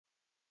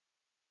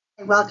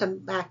Welcome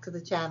back to the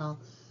channel.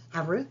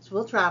 Have Roots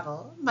Will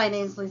Travel. My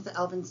name is Lisa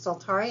Elvin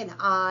Stoltari, and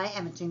I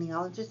am a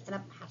genealogist and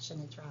a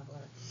passionate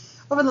traveler.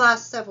 Over the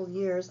last several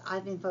years,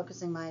 I've been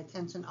focusing my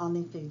attention on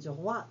the filles du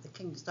roi, the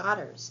king's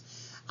daughters,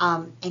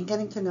 and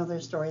getting to know their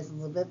stories a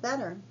little bit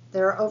better.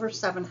 There are over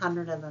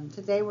 700 of them.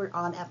 Today we're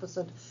on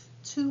episode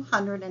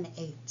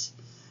 208.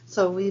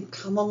 So we've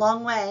come a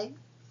long way.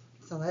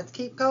 So let's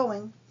keep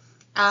going.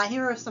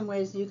 Here are some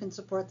ways you can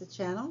support the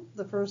channel.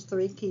 The first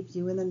three keep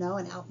you in the know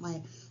and help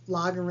my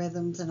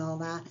logarithms and all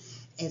that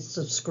is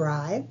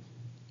subscribe,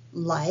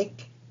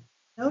 like,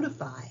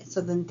 notify.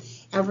 So then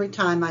every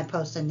time I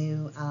post a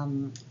new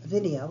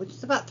video, which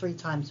is about 3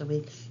 times a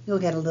week, you'll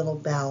get a little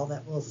bell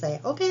that will say,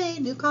 okay,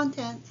 new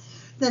content.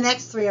 The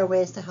next three are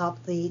ways to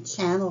help the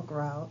channel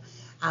grow.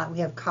 We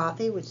have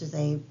Coffee, which is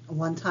a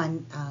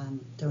one-time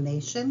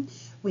donation.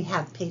 We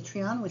have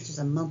Patreon, which is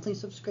a monthly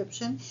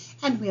subscription.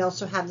 And we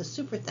also have the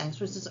Super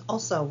Thanks, which is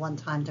also a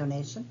one-time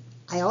donation.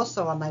 I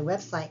also, on my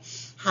website,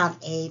 have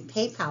a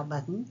PayPal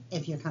button,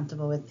 if you're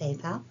comfortable with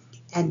PayPal.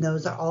 And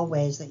those are all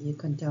ways that you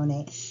can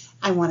donate.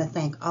 I want to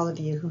thank all of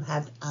you who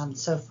have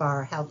so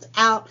far helped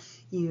out.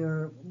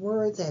 Your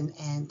words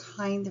and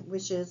kind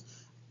wishes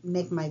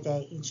make my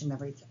day each and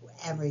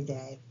every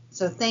day.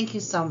 So thank you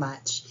so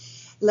much.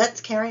 Let's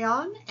carry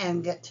on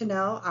and get to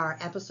know our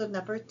episode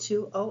number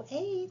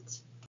 208.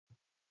 This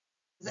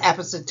is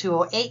episode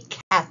 208,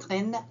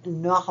 Catherine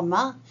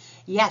Normand.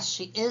 Yes,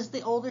 she is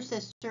the older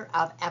sister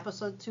of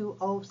episode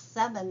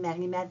 207,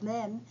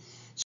 Marie-Madeleine.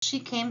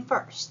 She came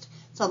first.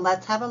 So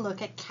let's have a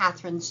look at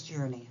Catherine's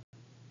journey.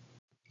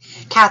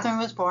 Catherine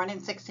was born in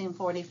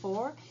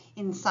 1644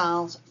 in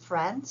Sens,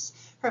 France.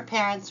 Her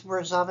parents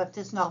were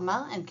Jean-Baptiste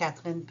Normand and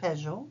Catherine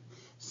Peugeot.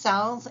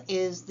 Sens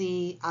is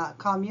the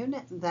commune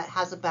that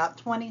has about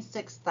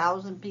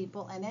 26,000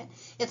 people in it.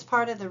 It's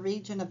part of the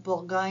region of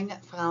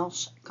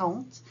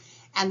Bourgogne-Franche-Comté,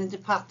 and the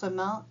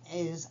department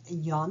is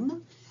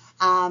Yonne.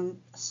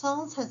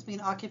 Sens has been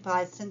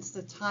occupied since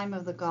the time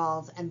of the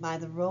Gauls and by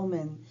the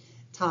Roman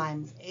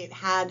times. It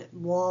had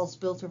walls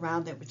built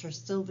around it which are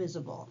still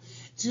visible.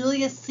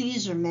 Julius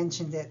Caesar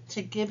mentioned it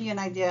to give you an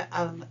idea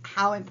of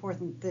how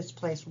important this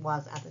place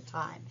was at the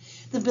time.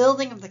 The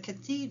building of the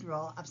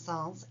Cathedral of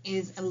Sens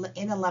is in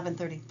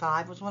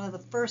 1135, was one of the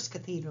first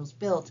cathedrals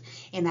built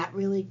in that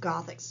really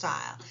Gothic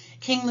style.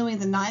 King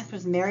Louis IX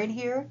was married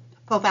here.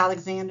 Pope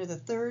Alexander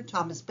III,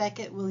 Thomas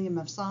Becket, William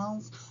of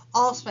Sens,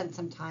 all spent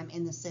some time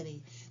in the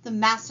city. The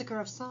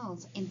massacre of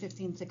Sens in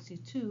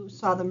 1562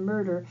 saw the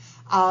murder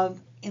of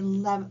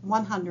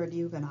 100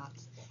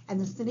 Huguenots, and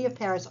the city of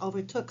Paris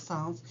overtook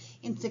Sens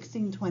in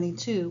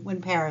 1622 when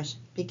Paris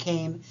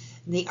became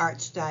the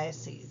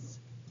archdiocese.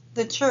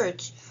 The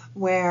church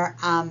where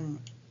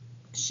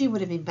she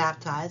would have been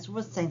baptized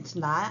was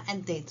Saint-Hilaire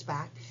and dates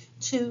back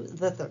to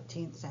the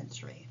 13th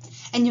century.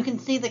 And you can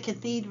see the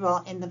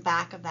cathedral in the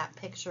back of that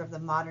picture of the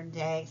modern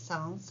day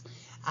Sens.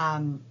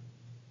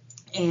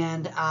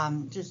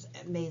 Just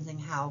amazing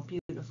how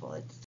beautiful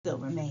it still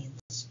remains.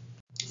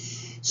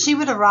 She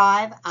would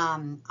arrive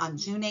on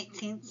June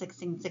 18,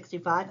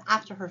 1665,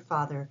 after her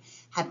father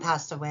had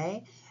passed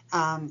away.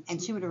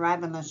 And she would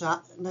arrive on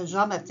Le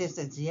Jean-Baptiste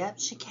de Dieppe.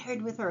 She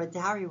carried with her a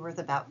dowry worth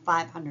about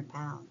 500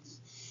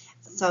 pounds.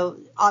 So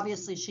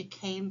obviously she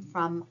came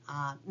from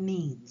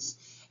means.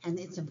 And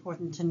it's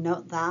important to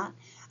note that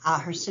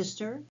her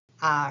sister,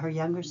 her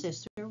younger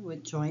sister,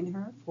 would join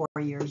her 4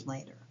 years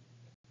later.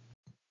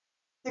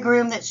 The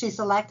groom that she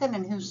selected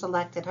and who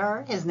selected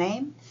her, his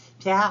name,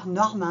 Pierre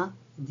Normand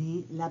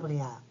de la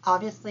Brière.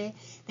 Obviously,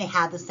 they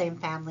had the same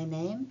family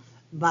name,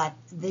 but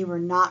they were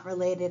not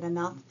related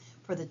enough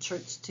for the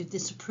church to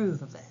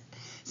disapprove of it.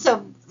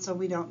 So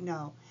we don't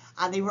know.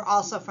 They were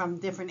also from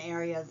different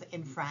areas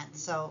in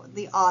France, so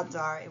the odds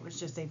are it was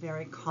just a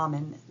very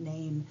common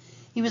name.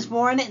 He was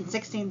born in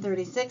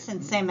 1636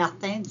 in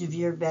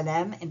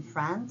Saint-Martin-du-Vieux-Belém in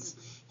France.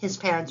 His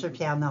parents were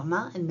Pierre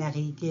Normand and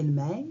Marie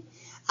Guillemette.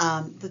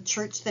 The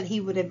church that he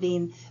would have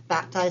been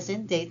baptized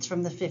in dates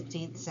from the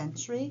 15th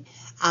century,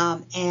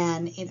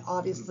 and it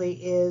obviously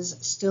is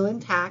still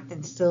intact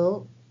and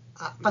still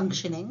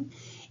functioning.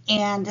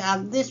 And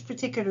this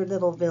particular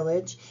little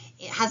village,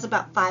 it has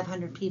about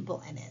 500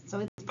 people in it. So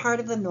it's part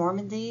of the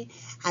Normandy,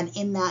 and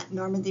in that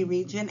Normandy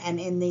region, and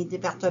in the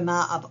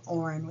Département of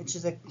Orne, which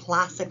is a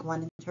classic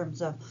one in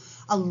terms of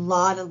a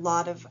lot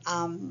of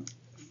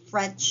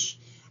French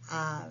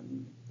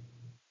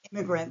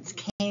immigrants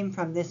came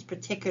from this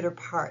particular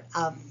part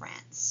of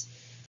France.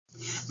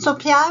 So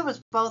Pierre was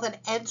both an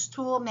edge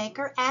tool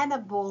maker and a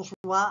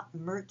bourgeois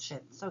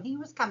merchant. So he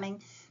was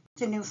coming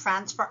to New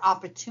France for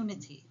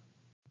opportunity.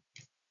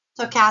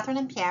 So Catherine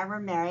and Pierre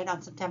were married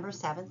on September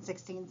 7,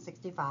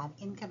 1665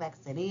 in Quebec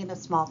City in a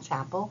small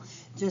chapel,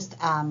 just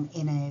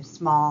in a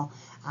small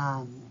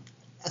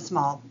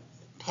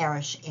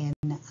parish in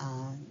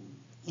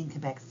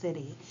Quebec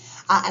City.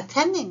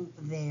 Attending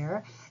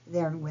their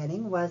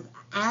wedding was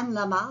Anne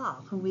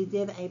Lamar, who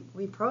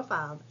we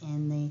profiled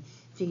in the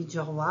Filles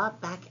du Roi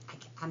back.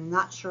 I'm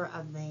not sure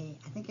of I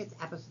think it's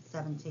episode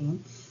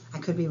 17. I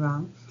could be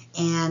wrong.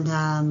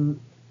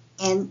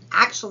 And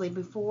actually,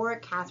 before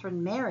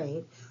Catherine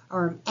married,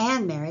 or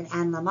Anne married,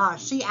 Anne Lamar,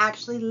 she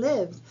actually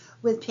lived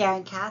with Pierre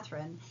and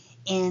Catherine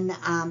in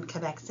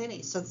Quebec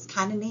City. So it's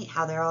kind of neat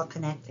how they're all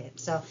connected.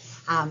 So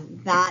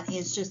that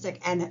is just,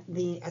 and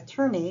the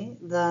attorney,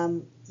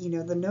 the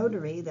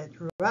notary that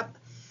grew up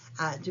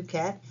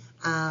Duquette,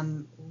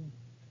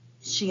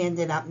 she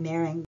ended up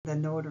marrying the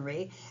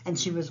notary, and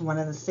she was one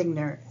of the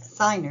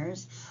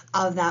signers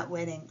of that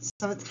wedding.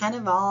 So it's kind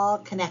of all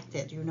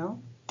connected.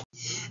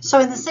 So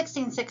in the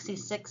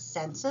 1666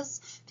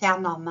 census,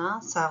 Pierre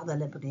Normand sort de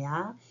la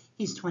Bruyère.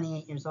 He's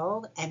 28 years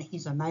old, and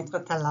he's a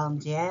maître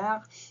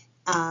talendier,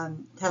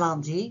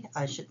 talendier,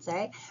 I should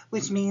say,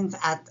 which means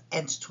at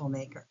edge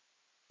toolmaker.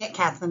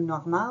 Catherine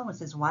Normand was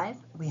his wife.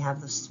 We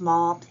have the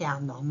small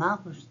Pierre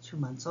Normand, who's 2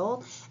 months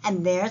old,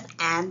 and there's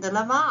Anne de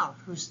Lamar,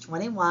 who's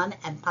 21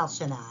 and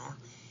pensionnaire.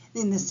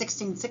 In the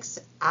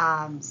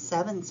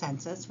 1667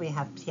 census, we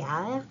have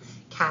Pierre,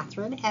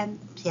 Catherine, and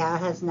Pierre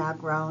has now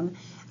grown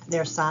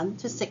their son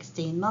to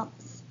 16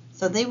 months.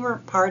 So they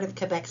were part of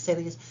Quebec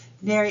City's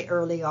very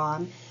early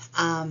on.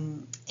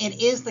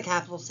 It is the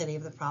capital city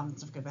of the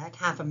province of Quebec.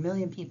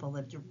 500,000 people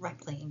live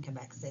directly in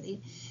Quebec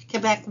City.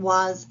 Quebec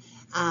was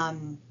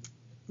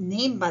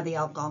named by the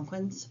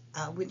Algonquins,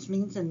 which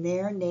means in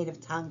their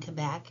native tongue,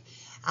 Quebec,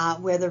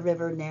 where the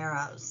river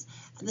narrows.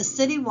 The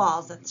city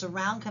walls that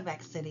surround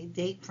Quebec City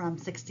date from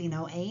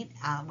 1608,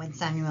 when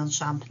Samuel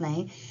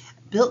Champlain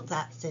built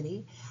that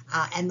city,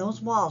 and those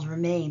walls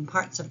remain,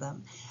 parts of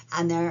them.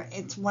 And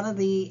it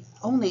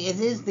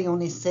is the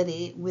only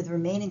city with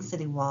remaining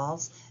city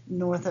walls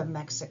north of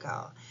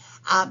Mexico.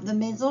 The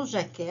Maison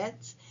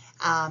Jacquette,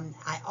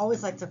 I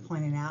always like to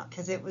point it out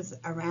because it was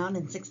around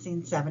in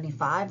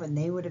 1675 when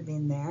they would have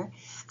been there.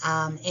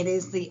 It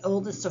is the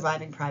oldest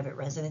surviving private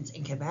residence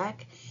in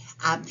Quebec.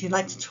 If you'd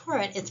like to tour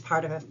it, it's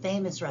part of a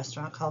famous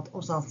restaurant called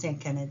Aux Anciens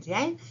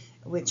Canadiens,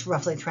 which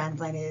roughly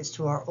translated is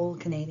to our old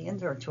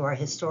Canadians or to our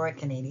historic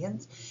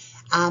Canadians.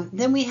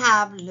 Then we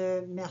have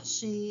Le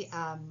Marché,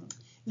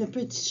 Le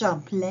Petit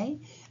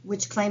Champlain,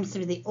 which claims to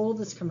be the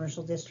oldest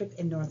commercial district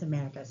in North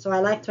America. So I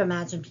like to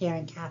imagine Pierre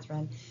and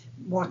Catherine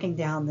walking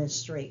down this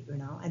street,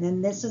 And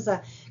then this is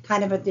a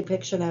kind of a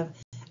depiction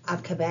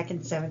of Quebec in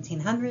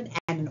 1700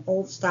 and an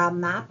old style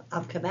map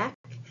of Quebec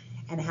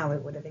and how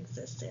it would have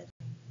existed.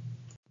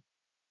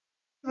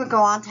 He would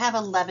go on to have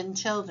 11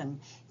 children.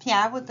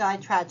 Pierre would die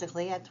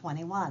tragically at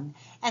 21.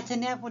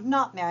 Antoinette would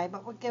not marry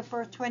but would give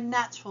birth to a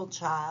natural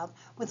child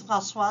with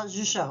François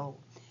Juchereau,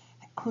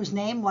 whose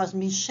name was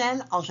Michel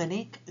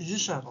Angélique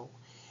Juchereau.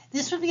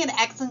 This would be an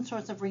excellent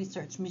source of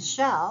research.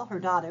 Michelle, her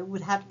daughter,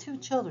 would have 2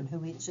 children who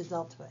reached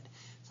adulthood.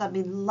 So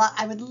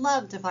I would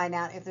love to find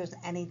out if there's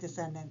any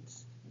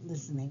descendants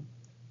listening.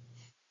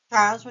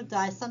 Charles would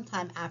die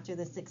sometime after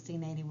the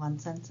 1681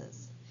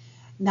 census.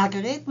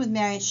 Marguerite would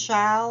marry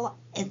Charles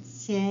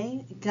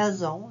Etienne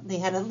Gazon. They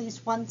had at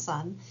least one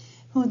son,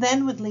 who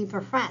then would leave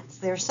for France.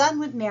 Their son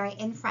would marry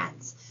in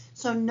France.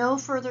 So no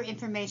further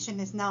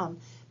information is known.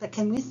 But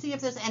can we see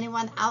if there's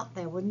anyone out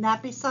there? Wouldn't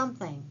that be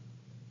something?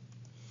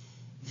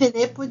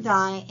 Philippe would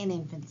die in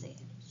infancy.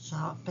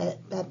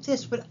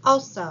 Jean-Baptiste would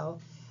also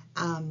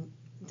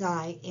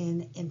die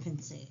in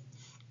infancy.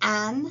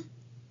 Anne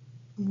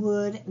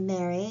would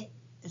marry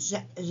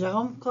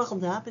Jérôme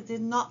Corda, but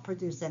did not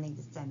produce any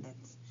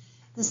descendants.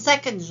 The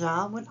second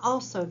Jean would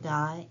also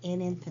die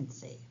in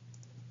infancy.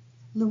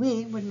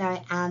 Louis would marry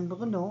Anne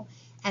Bruneau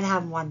and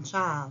have one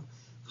child.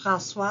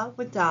 François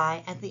would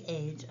die at the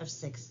age of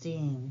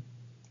 16.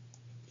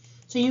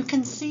 So you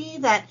can see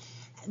that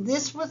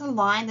this was a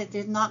line that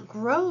did not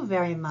grow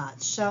very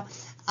much. So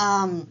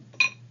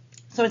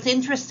it's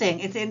interesting.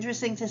 It's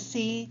interesting to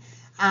see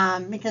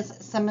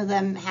because some of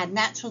them had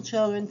natural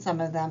children,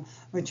 some of them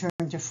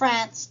returned to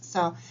France.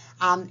 So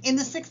in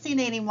the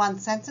 1681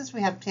 census,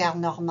 we have Pierre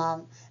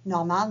Normand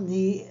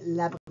de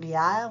la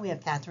Bruyère. We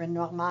have Catherine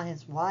Normand,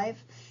 his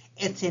wife,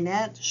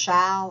 Etienne,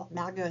 Charles,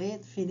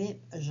 Marguerite, Philippe,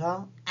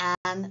 Jean,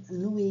 Anne,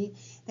 Louis.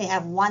 They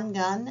have one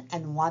gun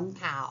and one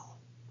cow.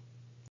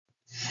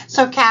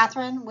 So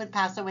Catherine would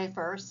pass away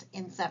first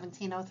in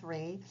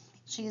 1703.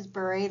 She is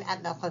buried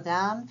at Notre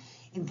Dame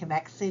in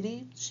Quebec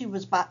City. She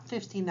was about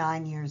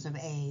 59 years of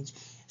age.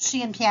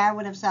 She and Pierre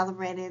would have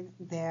celebrated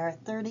their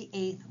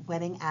 38th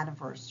wedding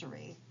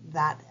anniversary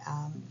that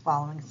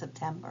following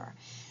September.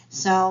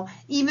 So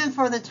even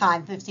for the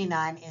time,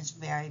 59 is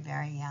very,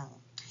 very young.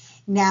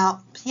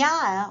 Now,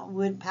 Pierre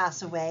would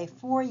pass away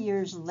 4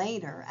 years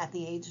later at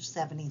the age of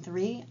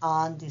 73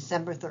 on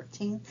December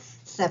 13th,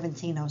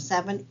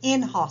 1707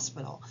 in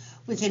hospital,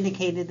 which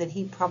indicated that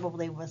he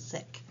probably was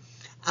sick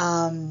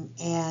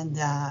and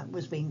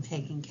was being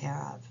taken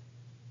care of.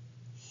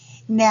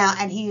 Now,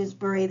 and he is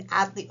buried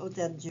at the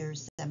Hôtel Dieu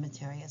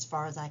Cemetery as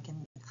far as I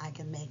can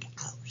make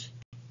out.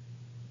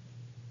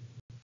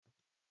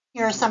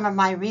 Here are some of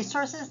my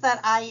resources that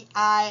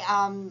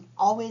I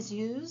always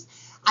use.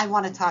 I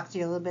want to talk to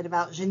you a little bit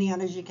about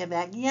Généalogie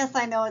Québec. Yes,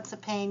 I know it's a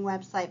paying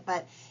website,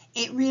 but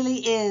it really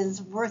is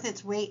worth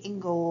its weight in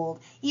gold.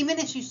 Even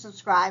if you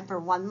subscribe for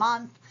 1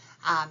 month,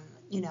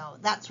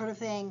 that sort of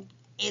thing,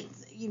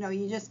 it's,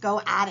 you just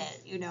go at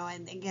it,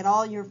 and get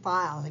all your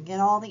files and get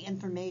all the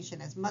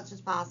information as much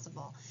as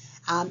possible.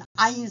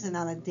 I use it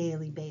on a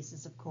daily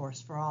basis, of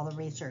course, for all the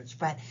research,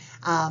 but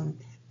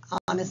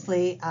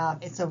honestly,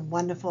 it's a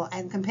wonderful,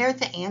 and compared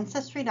to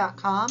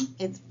Ancestry.com,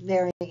 it's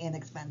very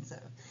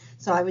inexpensive.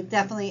 So I would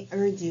definitely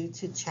urge you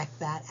to check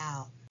that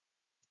out.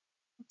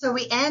 So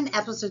we end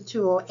episode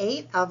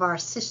 208 of our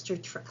sister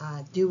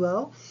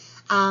duo.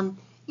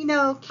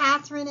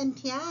 Catherine and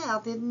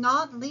Pierre did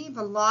not leave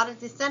a lot of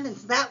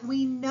descendants that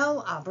we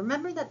know of.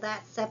 Remember that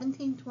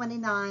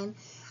 1729,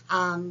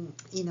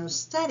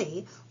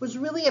 study was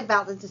really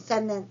about the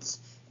descendants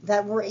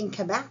that were in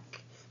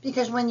Quebec.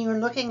 Because when you were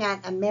looking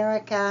at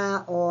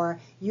America or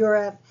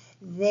Europe,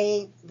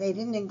 they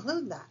didn't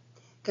include that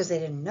because they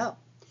didn't know.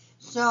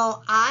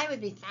 So I would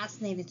be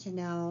fascinated to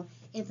know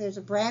if there's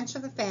a branch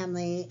of the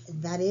family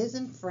that is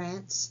in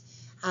France,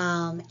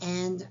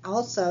 and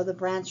also the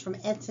branch from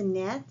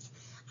Etiennette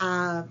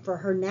for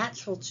her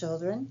natural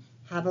children.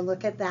 Have a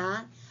look at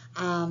that.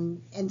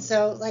 And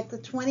so, like the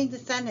 20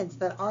 descendants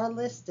that are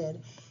listed,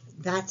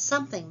 that's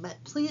something.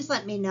 But please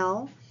let me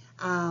know.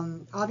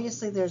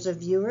 Obviously, there's a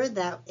viewer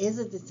that is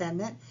a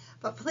descendant,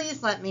 but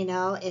please let me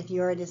know if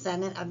you're a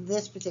descendant of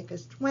this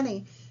particular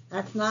 20.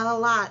 That's not a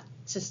lot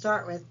to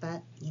start with,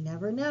 but you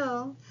never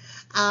know.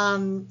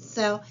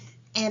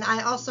 And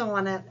I also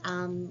want to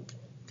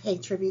pay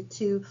tribute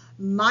to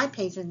my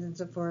patrons and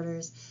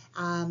supporters.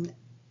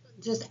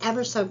 Just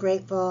ever so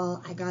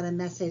grateful. I got a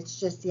message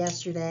just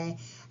yesterday,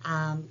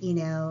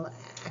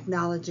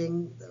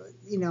 acknowledging,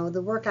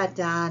 the work I've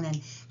done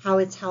and how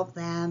it's helped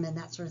them and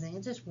that sort of thing.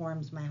 It just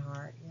warms my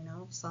heart.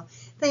 So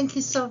thank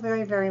you so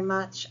very, very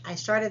much. I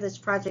started this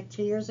project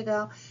 2 years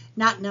ago,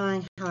 not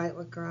knowing how it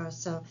would grow.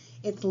 So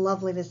it's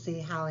lovely to see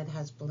how it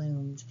has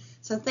bloomed.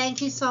 So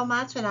thank you so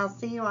much, and I'll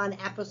see you on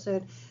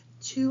episode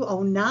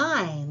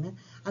 209.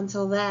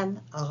 Until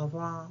then, au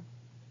revoir.